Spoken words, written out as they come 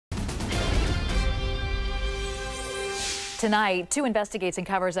Tonight, 2 investigates and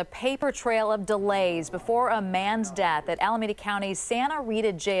covers a paper trail of delays before a man's death at Alameda County's Santa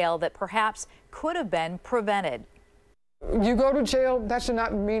Rita Jail that perhaps could have been prevented. You go to jail, that should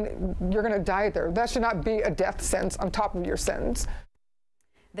not mean you're going to die there. That should not be a death sentence on top of your sentence.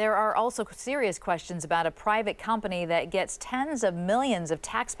 There are also serious questions about a private company that gets tens of millions of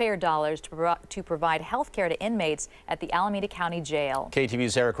taxpayer dollars to provide health care to inmates at the Alameda County Jail.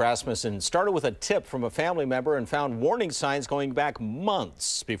 KTV's Eric Rasmussen started with a tip from a family member and found warning signs going back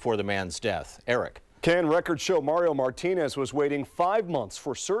months before the man's death. Eric. Can records show Mario Martinez was waiting 5 months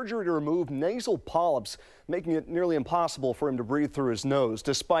for surgery to remove nasal polyps, making it nearly impossible for him to breathe through his nose.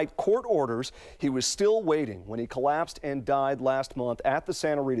 Despite court orders, he was still waiting when he collapsed and died last month at the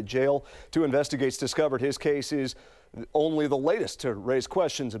Santa Rita Jail. 2 investigators discovered his case is only the latest to raise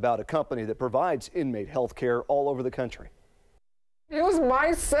questions about a company that provides inmate health care all over the country. He was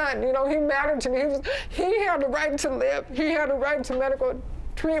my son. You know, he mattered to me. He had the right to live. He had the right to medical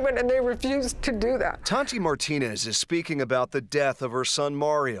treatment, and they refused to do that. Tanti Martinez is speaking about the death of her son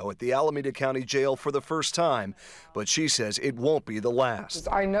Mario at the Alameda County Jail for the first time, but she says it won't be the last.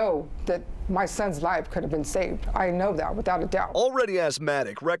 I know that my son's life could have been saved. I know that without a doubt. Already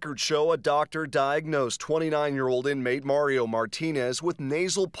asthmatic, records show a doctor diagnosed 29-year-old inmate Mario Martinez with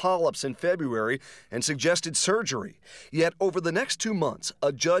nasal polyps in February and suggested surgery. Yet over the next 2 months,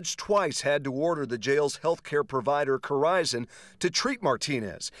 a judge twice had to order the jail's healthcare provider Corizon to treat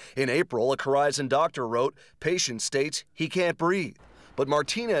Martinez. In April, a Corizon doctor wrote, "Patient states he can't breathe." But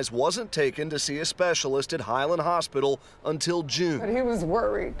Martinez wasn't taken to see a specialist at Highland Hospital until June. But he was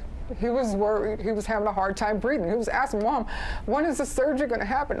worried. He was worried. He was having a hard time breathing. He was asking, "Mom, when is the surgery going to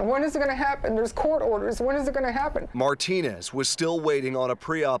happen? When is it going to happen? There's court orders. When is it going to happen?" Martinez was still waiting on a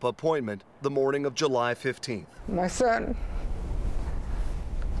pre-op appointment the morning of July 15th.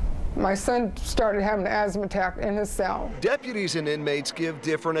 My son started having an asthma attack in his cell. Deputies and inmates give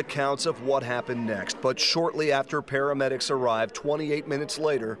different accounts of what happened next, but shortly after paramedics arrived 28 minutes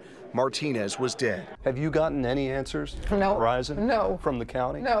later, Martinez was dead. Have you gotten any answers from Corizon? No. From the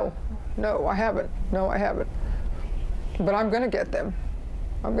county? No, I haven't. No, I haven't. But I'm going to get them.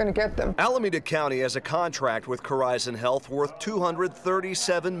 I'm going to get them. Alameda County has a contract with Corizon Health worth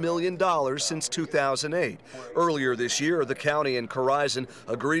 $237 million since 2008. Earlier this year, the county and Corizon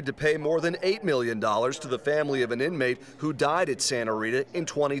agreed to pay more than $8 million to the family of an inmate who died at Santa Rita in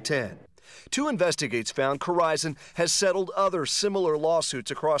 2010. 2 investigates found Corizon has settled other similar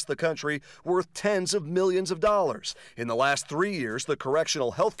lawsuits across the country worth tens of millions of dollars. In the last 3 years, the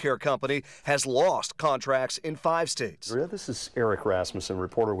correctional health care company has lost contracts in 5 states. This is Eric Rasmussen,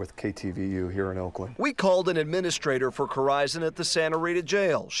 reporter with KTVU here in Oakland. We called an administrator for Corizon at the Santa Rita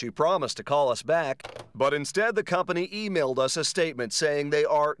Jail. She promised to call us back, but instead the company emailed us a statement saying they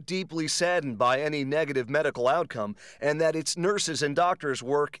are deeply saddened by any negative medical outcome and that its nurses and doctors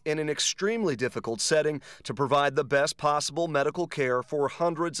work in an extremely difficult setting to provide the best possible medical care for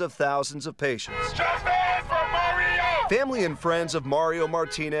hundreds of thousands of patients. Justice for Mario! Family and friends of Mario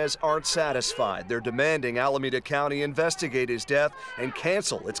Martinez aren't satisfied. They're demanding Alameda County investigate his death and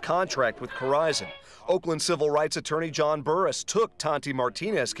cancel its contract with Corizon. Oakland civil rights attorney John Burris took Tanti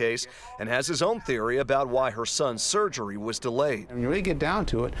Martinez's case and has his own theory about why her son's surgery was delayed. When you really get down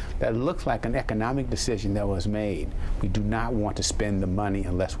to it, that looks like an economic decision that was made. We do not want to spend the money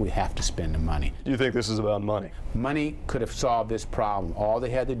unless we have to spend the money. You think this is about money? Money could have solved this problem. All they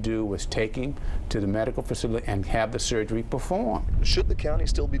had to do was take him to the medical facility and have the surgery performed. Should the county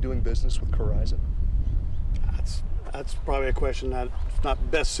still be doing business with Corizon? That's probably a question that's not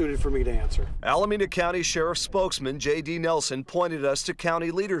best suited for me to answer. Alameda County Sheriff spokesman J.D. Nelson pointed us to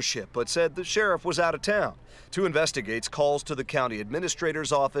county leadership, but said the sheriff was out of town. 2 investigates calls to the county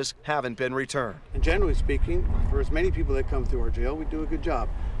administrator's office haven't been returned. And generally speaking, for as many people that come through our jail, we do a good job.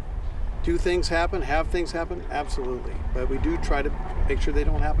 Do things happen? Have things happen? Absolutely. But we do try to make sure they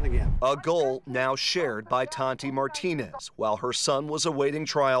don't happen again. A goal now shared by Tanti Martinez. While her son was awaiting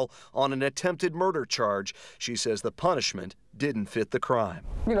trial on an attempted murder charge, she says the punishment didn't fit the crime.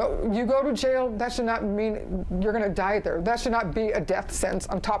 You know, you go to jail, that should not mean you're going to die there. That should not be a death sentence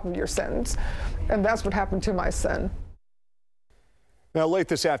on top of your sentence. And that's what happened to my son. Now, late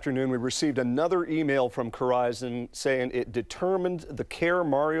this afternoon, we received another email from Corizon saying it determined the care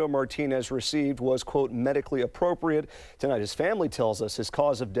Mario Martinez received was, quote, medically appropriate. Tonight, his family tells us his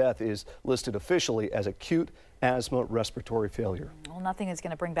cause of death is listed officially as acute asthma respiratory failure. Well, nothing is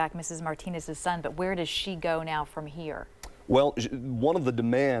going to bring back Mrs. Martinez's son, but where does she go now from here? Well, one of the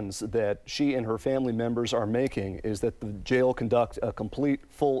demands that she and her family members are making is that the jail conduct a complete,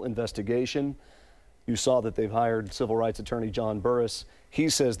 full investigation. You saw that they've hired civil rights attorney John Burris. He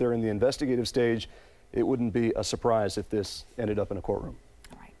says they're in the investigative stage. it wouldn't be a surprise if this ended up in a courtroom.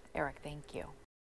 All right, Eric, thank you.